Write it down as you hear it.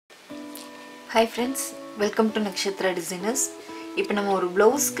Hi friends, welcome to Nakshatra Designers. இப்போ நம்ம ஒரு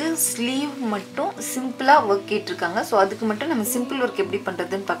ப்ளவுஸ்க்கு ஸ்லீவ் மட்டும் சிம்பிளா வர்க் கேட்டிருக்காங்க. சோ அதுக்கு மட்டும் நம்ம சிம்பிள் வர்க் எப்படி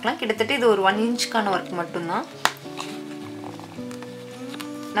பண்றதுன்னு பார்க்கலாம். கிட்டத்தட்ட இது ஒரு 1 இன்ச்கான வர்க் மட்டும் தான்.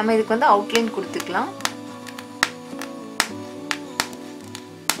 நம்ம இதுக்கு வந்து அவுட்லைன் கொடுத்துக்கலாம்.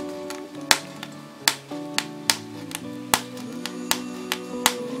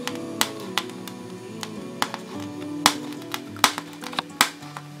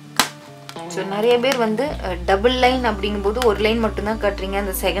 So நிறைய பேர் வந்து டபுள் லைன் அப்படிங்கும்போது ஒரு லைன் மட்டும் தான் காட்றீங்க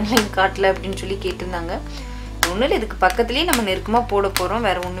அந்த செகண்ட் லைன் காட்டல அப்படினு சொல்லி கேட்டிருந்தாங்க. ஒண்ணுல இதுக்கு பக்கத்துலயே நம்ம நெருக்கமா போட போறோம்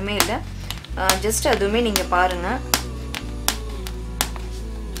வேற ஒண்ணுமே இல்ல. ஜஸ்ட் அதுமே நீங்க பாருங்க.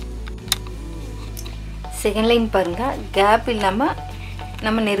 செகண்ட் லைன் பாருங்க கேப் இல்லாம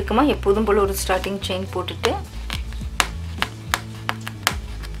நம்ம நெருக்கமா எப்போதும் போல ஒரு ஸ்டார்டிங் செயின் போட்டுட்டு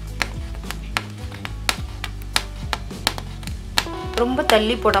ரொம்ப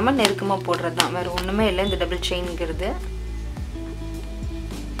தள்ளி போடாம நெருக்கமா போடுறதுதான் வேற ஒண்ணுமே இல்ல இந்த டபுள் செயின்ங்கிறது.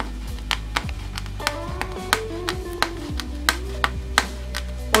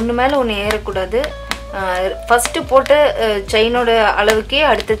 ஒண்ணு மேல ஒண்ணு ஏற கூடாது. ஃபர்ஸ்ட் போட்ட செயினோட அளவுக்கே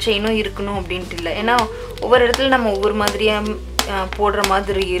அடுத்த செயினும் இருக்கணும் அப்படினு இல்ல. ஏனா ஒவ்வொரு இடத்துல நம்ம ஒவ்வொரு மாதிரியா போடுற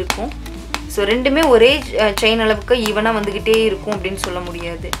மாதிரி இருக்கும். சோ ரெண்டுமே ஒரே செயின் அளவுக்கு ஈவனா வந்துகிட்டே இருக்கும் அப்படினு சொல்ல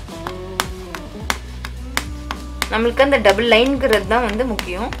முடியாது. நமக்கு அந்த டபுள் லைன்ங்கிறது தான் வந்து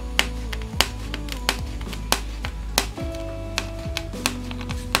முக்கியம்.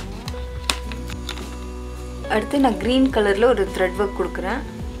 அடுத்து நான் green கலர்ல ஒரு thread work கொடுக்கிறேன்.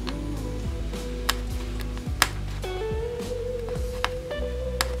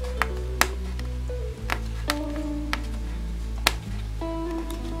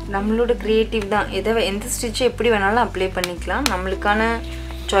 நம்மளோட கிரியேட்டிவ் தான். எந்த ஸ்டிட்ச் எப்படி வேணாலும் அப்ளை பண்ணிக்கலாம். நம்மளுக்கான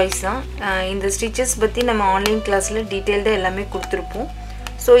சாய்ஸ் தான். இந்த ஸ்டிச்சஸ் பத்தி நம்ம ஆன்லைன் கிளாஸ்ல டீடைலா எல்லாமே கொடுத்திருப்போம்.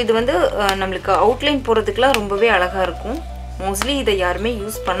 சோ இது வந்து நமக்கு அவுட்லைன் போறதுக்குலாம் ரொம்பவே அழகா இருக்கும். மோஸ்ட்லி இத யாருமே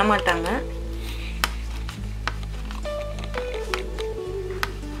யூஸ் பண்ண மாட்டாங்க.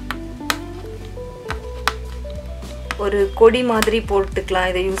 ஒரு கொடி மாதிரி போட்டுக்கலாம்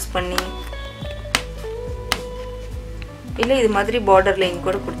இத யூஸ் பண்ணி. இல்ல இது மாதிரி border லைன்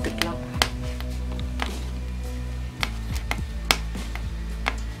கூட கொடுத்துக்கலாம்.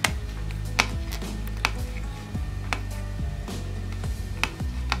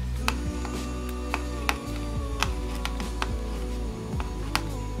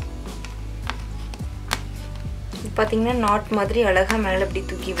 பாத்தீங்கன்னா நாட் மாதிரி அழகா மேல அப்படி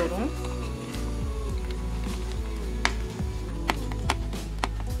தூக்கி வரும்.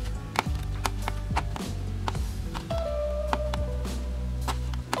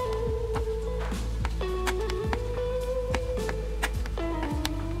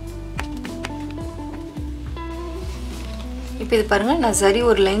 இப்போ இது பாருங்க நான் சரி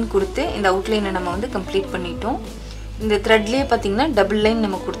ஒரு லைன் கொடுத்து இந்த அவுட்லைனை நம்ம வந்து கம்ப்ளீட் பண்ணிட்டோம். இந்த த்ரெட்லயே பாத்தீங்கன்னா டபுள் லைன்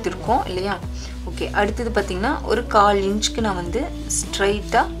நம்ம கொடுத்திருக்கோம் இல்லையா? ஓகே அடுத்து பாத்தீங்கன்னா ஒரு 1/4 இன்ச்க்கு நான் வந்து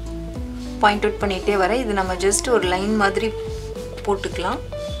ஸ்ட்ரைட்டா பாயிண்ட் அவுட் பண்ணிட்டே வரேன். இது நம்ம ஜஸ்ட் ஒரு லைன் மாதிரி போட்டுக்கலாம்.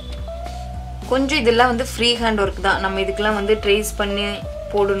 கொஞ்சம் இதெல்லாம் வந்து ஃப்ரீ ஹேண்ட் வர்க் தான். நம்ம இதுக்கெல்லாம் வந்து ட்ரேஸ் பண்ணி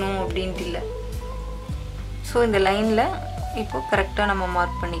போடணும் அப்படினு இல்ல. சோ இந்த லைன்ல இப்போ கரெக்ட்டா நம்ம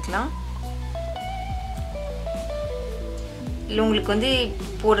மார்க் பண்ணிக்கலாம். இல்ல உங்களுக்கு வந்து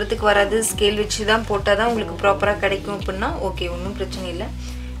போடுறதுக்கு வராது ஸ்கேல் வச்சு தான் போட்டா தான் உங்களுக்கு ப்ராப்பரா கிடைக்கும் அப்படினா ஓகே ஒண்ணும் பிரச்சனை இல்ல.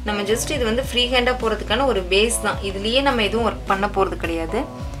 நம்ம ஜஸ்ட் இது வந்து ஃப்ரீ ஹேண்டா போறதுக்கான ஒரு பேஸ் தான். இதுலயே நம்ம எதுவும் வர்க் பண்ண போறது கிடையாது.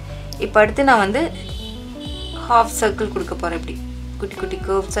 இப்போ அடுத்து நான் வந்து ஹாஃப் சர்க்கிள் கொடுக்க போறேன். இப்படி குட்டி குட்டி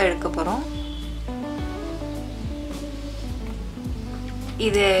கர்வ்ஸா எடுக்க போறோம்.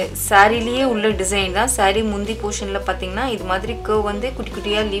 இது சாரிலயே உள்ள டிசைன் தான். சாரி முந்தி போர்ஷன்ல பாத்தீங்கன்னா இது மாதிரி கர்வ் வந்து குட்டி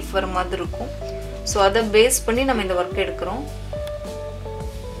குட்டியா லீஃப் வர மாதிரி இருக்கும். சோ அத பேஸ் பண்ணி நம்ம இந்த வர்க் எடுக்கிறோம்.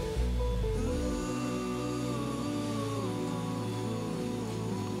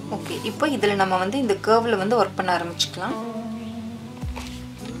 ஓகே இப்போ இதல நம்ம வந்து இந்த கர்வ்ல வந்து வர்க் பண்ண ஆரம்பிச்சுக்கலாம்.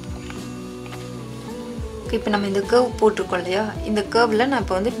 இப்போ நம்ம இந்த கர்வ் போட்டுறோம் இல்லையா? இந்த கர்வ்ல நான்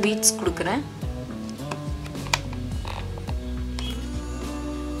இப்ப வந்து பீட்ஸ் கொடுக்கிறேன்.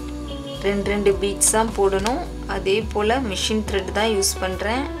 ரெண்டு பீட்ஸ் தான் போடணும். அதே போல மெஷின் த்ரெட் தான் யூஸ்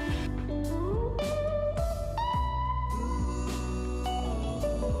பண்றேன்.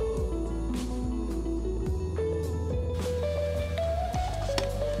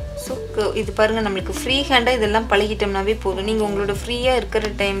 இது பாருங்க நமக்கு ஃப்ரீ ஹேண்டா இதெல்லாம் பழகிட்டோம்னாவே போதும். நீங்க உங்களோட ஃப்ரீயா இருக்கிற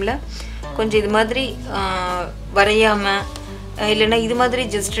டைம்ல கொஞ்சம் இது மாதிரி வரையாம இல்லனா இது மாதிரி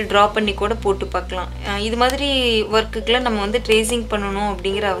ஜஸ்ட் டிரா பண்ணி கூட போட்டு பார்க்கலாம். இது மாதிரி வர்க்குக்குல நம்ம வந்து ட்ரேசிங் பண்ணனும்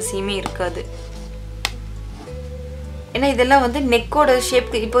அப்படிங்கற அவசியமே இருக்காது. ஏன்னா இதெல்லாம் வந்து நெக்கோட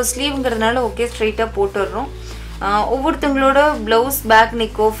ஷேப்க்கு இப்போ ஸ்லீவ்ங்கிறதுனால ஓகே ஸ்ட்ரைட்டா போட்டுறோம். ஒவ்வொருத்தங்களோட ப்ளவுஸ் பேக்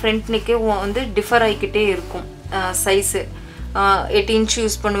நெக்கோ ஃப்ரண்ட் நெக்கோ வந்து டிஃபர் ஆகிக்கிட்டே இருக்கும். சைஸு 8 இன்ச்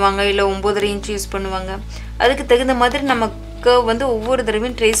யூஸ் பண்ணுவாங்க, இல்லை 9.5 இன்ச் யூஸ் பண்ணுவாங்க. அதுக்கு தகுந்த மாதிரி நமக்கு வந்து ஒவ்வொரு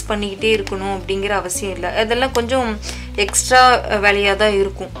தடவையும் ட்ரேஸ் பண்ணிக்கிட்டே இருக்கணும் அப்படிங்கிற அவசியம் இல்லை. அதெல்லாம் கொஞ்சம் எக்ஸ்ட்ரா வேலையாக தான்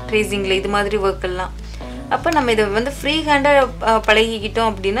இருக்கும் ட்ரேசிங்கில், இது மாதிரி ஒர்க்கெல்லாம். அப்போ நம்ம இதை வந்து ஃப்ரீ ஹேண்டாக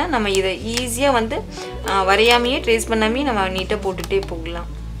பழகிக்கிட்டோம் அப்படின்னா நம்ம இதை ஈஸியாக வந்து வரையாமையே ட்ரேஸ் பண்ணாமையே நம்ம நீட்டாக போட்டுகிட்டே போகலாம்.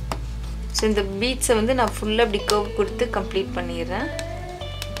 ஸோ இந்த பீட்ஸை வந்து நான் ஃபுல்லாக அப்படி கர்வ் கொடுத்து கம்ப்ளீட் பண்ணிடுறேன்.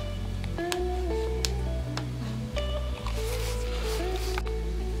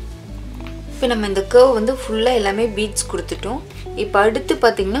 இப்போ நம்ம இந்த கர்வ் வந்து ஃபுல்லாக எல்லாமே பீட்ஸ் கொடுத்துட்டோம். இப்போ அடுத்து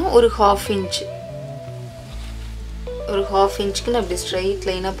பார்த்திங்கன்னா ஒரு ½ இன்ச், ஒரு ½ இன்ச்சுக்கு நான் அப்படி ஸ்ட்ரைட்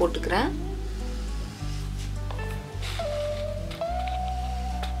லைனாக போட்டுக்கிறேன்.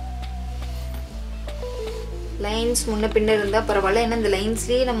 லைன்ஸ் முன்ன பின்ன இருந்தால் பரவாயில்ல, ஏன்னா இந்த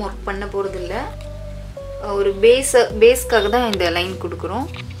லைன்ஸ்லேயே நம்ம ஒர்க் பண்ண போகிறதில்ல. ஒரு பேஸ்க்காக தான் இந்த லைன் கொடுக்குறோம்.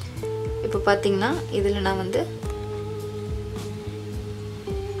 இப்போ பார்த்தீங்கன்னா இதில் நான் வந்து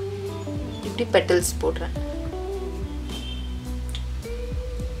இப்படி பெட்டல்ஸ் போடுறேன்.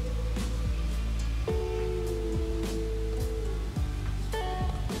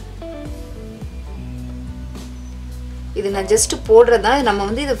 இது நான் ஜஸ்ட் போடுறதா. நம்ம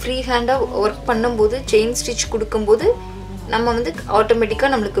வந்து இதை ஃப்ரீ ஹேண்டாக ஒர்க் பண்ணும்போது செயின் ஸ்டிச் கொடுக்கும்போது நம்ம வந்து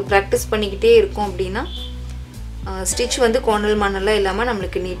ஆட்டோமேட்டிக்காக நம்மளுக்கு ப்ராக்டிஸ் பண்ணிக்கிட்டே இருக்கோம் அப்படின்னா ஸ்டிச் வந்து கோணல் மணலாம் இல்லாமல்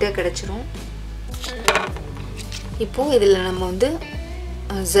நம்மளுக்கு நீட்டாக கிடச்சிரும். இப்போது இதில் நம்ம வந்து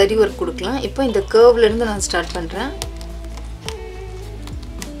ஜரி ஒர்க் கொடுக்கலாம். இப்போ இந்த கர்வ்லேருந்து நான் ஸ்டார்ட் பண்ணுறேன்.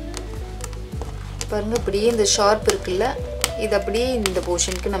 பாருங்கள், அப்படியே இந்த ஷார்ப் இருக்குல்ல, இது அப்படியே இந்த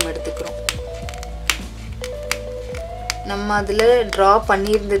போர்ஷனுக்கு நம்ம எடுத்துக்கிறோம். நம்ம அதில் ட்ரா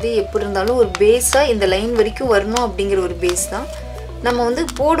பண்ணியிருந்தது எப்படி இருந்தாலும் ஒரு பேஸாக இந்த லைன் வரைக்கும் வரணும் அப்படிங்கிற ஒரு பேஸ் தான். நம்ம வந்து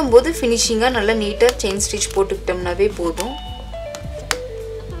போடும்போது ஃபினிஷிங்காக நல்லா நீட்டாக செயின் ஸ்டிச் போட்டுக்கிட்டோம்னாவே போதும்.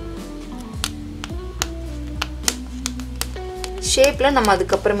 ஷேப்பில் நம்ம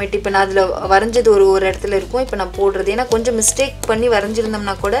அதுக்கப்புறமேட்டு இப்போ நான் அதில் வரைஞ்சது ஒரு இடத்துல இருக்கும். இப்போ நான் போடுறது ஏன்னா கொஞ்சம் மிஸ்டேக் பண்ணி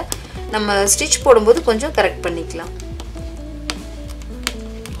வரைஞ்சிருந்தோம்னா கூட நம்ம ஸ்டிச் போடும்போது கொஞ்சம் கரெக்ட் பண்ணிக்கலாம்.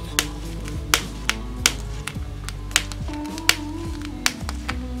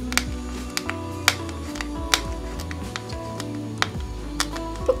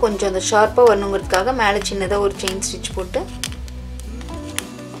 இப்போ கொஞ்சம் அந்த ஷார்ப்பாக வரணுங்கிறதுக்காக மேலே சின்னதாக ஒரு செயின் ஸ்டிச் போட்டு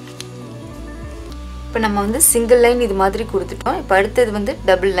இப்போ நம்ம வந்து சிங்கிள் லைன் இது மாதிரி கொடுத்துட்டோம். இப்போ அடுத்தது வந்து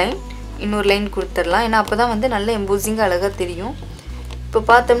டபுள் லைன், இன்னொரு லைன் கொடுத்துடலாம். ஏன்னா அப்போ தான் வந்து நல்ல எம்போசிங்காக அழகாக தெரியும். இப்போ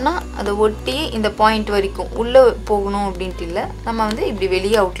பார்த்தோம்னா அதை ஒட்டி இந்த பாயிண்ட் வரைக்கும் உள்ளே போகணும் அப்படின்ட்டு இல்லை, நம்ம வந்து இப்படி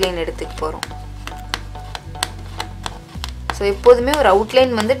வெளியே அவுட்லைன் எடுத்துக்க போகிறோம். ஸோ எப்போதுமே ஒரு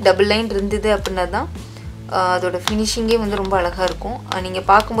அவுட்லைன் வந்து டபுள் லைன் இருந்தது அப்படின்னா தான் அதோட ஃபினிஷிங்கே வந்து ரொம்ப அழகாக இருக்கும். நீங்கள்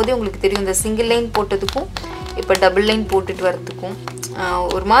பார்க்கும்போதே உங்களுக்கு தெரியும், இந்த சிங்கிள் லைன் போட்டதுக்கும் இப்போ டபுள் லைன் போட்டுட்டு வரதுக்கும்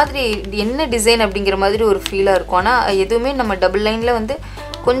ஒரு மாதிரி என்ன டிசைன் அப்படிங்கிற மாதிரி ஒரு ஃபீலாக இருக்கும். ஆனால் எதுவுமே நம்ம டபுள் லைனில் வந்து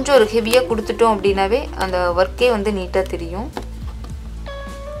கொஞ்சம் ஒரு ஹெவியாக கொடுத்துட்டோம் அப்படின்னாவே அந்த ஒர்க்கே வந்து நீட்டாக தெரியும்.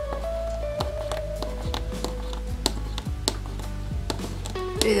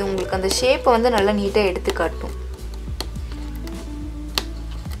 இது உங்களுக்கு அந்த ஷேப்பை வந்து நல்லா நீட்டாக எடுத்து காட்டும்.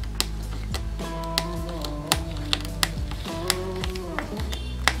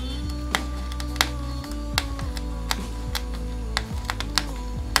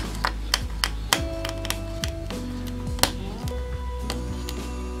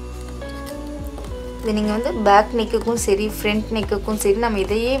 இது நீங்கள் வந்து பேக் நெக்குக்கும் சரி ஃப்ரண்ட் நெக்குக்கும் சரி நம்ம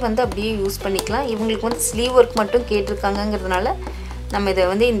இதையே வந்து அப்படியே யூஸ் பண்ணிக்கலாம். இவங்களுக்கு வந்து ஸ்லீவ் ஒர்க் மட்டும் கேட்டிருக்காங்கங்கிறதுனால நம்ம இதை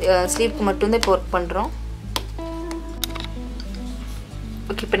வந்து இந்த ஸ்லீவ்க்கு மட்டும்தான் இப்போ ஒர்க் பண்ணுறோம்.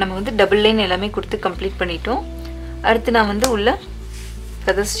 ஓகே, இப்போ நம்ம வந்து டபுள் லைன் எல்லாமே கொடுத்து கம்ப்ளீட் பண்ணிட்டோம். அடுத்து நான் வந்து உள்ள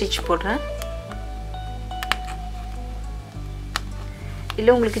ஃபெதர் ஸ்டிச் போடுறேன்.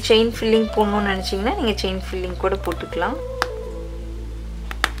 இல்லை உங்களுக்கு செயின் ஃபில்லிங் போடணும்னு நினச்சிங்கன்னா நீங்கள் செயின் ஃபில்லிங் கூட போட்டுக்கலாம்.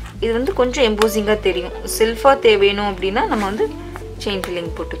 இது வந்து கொஞ்சம் எம்போசிங்காக தெரியும். செல்ஃபாக வேணும் அப்படின்னா நம்ம வந்து செயின்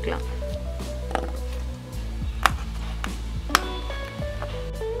ஃபில்லிங் போட்டுக்கலாம்.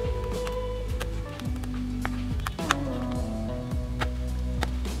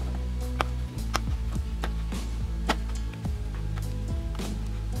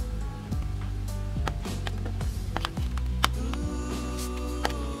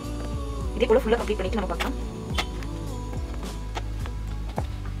 இதே போல ஃபுல்லாக கம்ப்ளீட் பண்ணிட்டு நம்ம பார்க்கலாம்.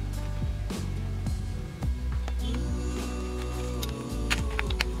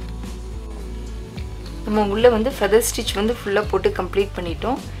 நம்ம உள்ளே வந்து ஃபெதர் ஸ்டிச் வந்து ஃபுல்லாக போட்டு கம்ப்ளீட்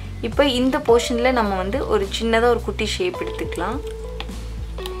பண்ணிட்டோம். இப்போ இந்த போர்ஷனில் நம்ம வந்து ஒரு சின்னதாக ஒரு குட்டி ஷேப் எடுத்துக்கலாம்.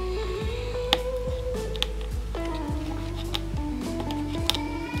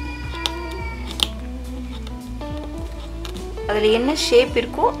 அதில் என்ன ஷேப்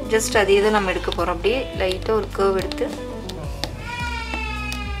இருக்கோ ஜஸ்ட் அதே தான் நம்ம எடுக்க போகிறோம். அப்படியே லைட்டாக ஒரு கர்வ் எடுத்து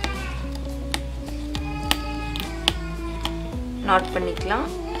நாட் பண்ணிக்கலாம்.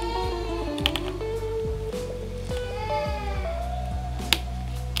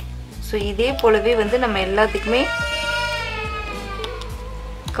 ஸோ இதே போலவே வந்து நம்ம எல்லாத்துக்குமே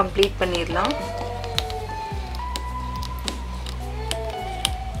கம்ப்ளீட் பண்ணிடலாம்.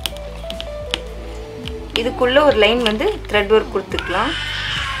 இதுக்குள்ள ஒரு லைன் வந்து த்ரெட் ஒர்க் கொடுத்துக்கலாம்.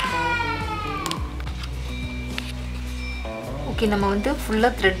 ஓகே, நம்ம வந்து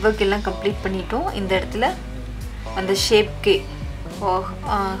ஃபுல்லாக த்ரெட் ஒர்க் எல்லாம் கம்ப்ளீட் பண்ணிட்டோம். இந்த இடத்துல அந்த ஷேப்கே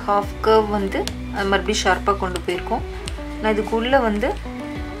ஹாஃப் கர்வ் வந்து அது மறுபடியும் ஷார்ப்பாக கொண்டு போயிருக்கோம். நான் இதுக்குள்ளே வந்து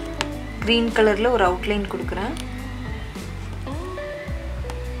க்ரீன் கலரில் ஒரு அவுட்லைன் கொடுக்குறேன்.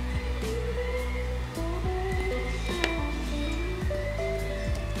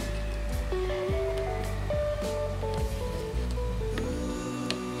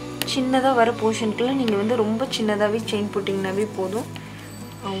 சின்னதாக வர போர்ஷனுக்குலாம் நீங்கள் வந்து ரொம்ப சின்னதாகவே செயின் போட்டிங்கனாவே போதும்.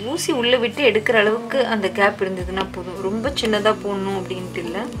 ஊசி உள்ளே விட்டு எடுக்கிற அளவுக்கு அந்த கேப் இருந்ததுன்னா போதும். ரொம்ப சின்னதாக போடணும் அப்படின்ட்டு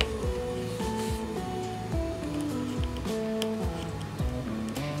இல்லை.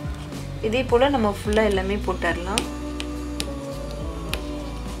 இதே போல் நம்ம ஃபுல்லாக எல்லாமே போட்டுடலாம்.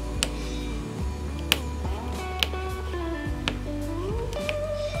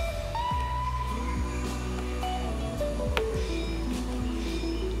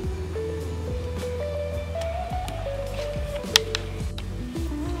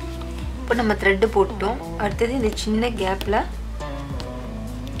 இப்போ நம்ம த்ரெட்டு போட்டோம். அடுத்தது இந்த சின்ன கேப்பில்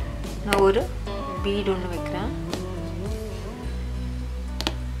நான் ஒரு பீட் ஒன்று வைக்கிறேன்.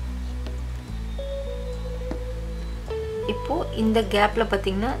 இப்போது இந்த கேப்பில்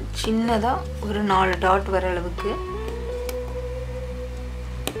பார்த்திங்கன்னா சின்னதாக ஒரு 4 டாட் வர அளவுக்கு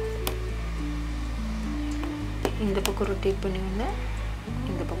இந்த பக்கம் ரொட்டேட் பண்ணி வந்து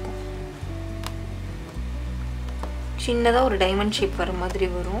இந்த பக்கம் சின்னதாக ஒரு டைமண்ட் ஷேப் வர மாதிரி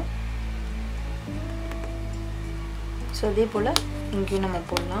வரும். ஸோ அதே போல் இங்கேயும் நம்ம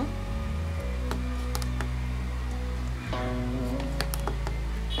போடலாம்.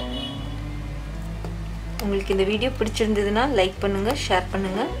 உங்களுக்கு இந்த வீடியோ பிடிச்சிருந்ததுன்னா லைக் பண்ணுங்கள், ஷேர்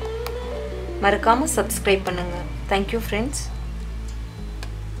பண்ணுங்கள், மறக்காமல் சப்ஸ்கிரைப் பண்ணுங்கள். Thank you friends.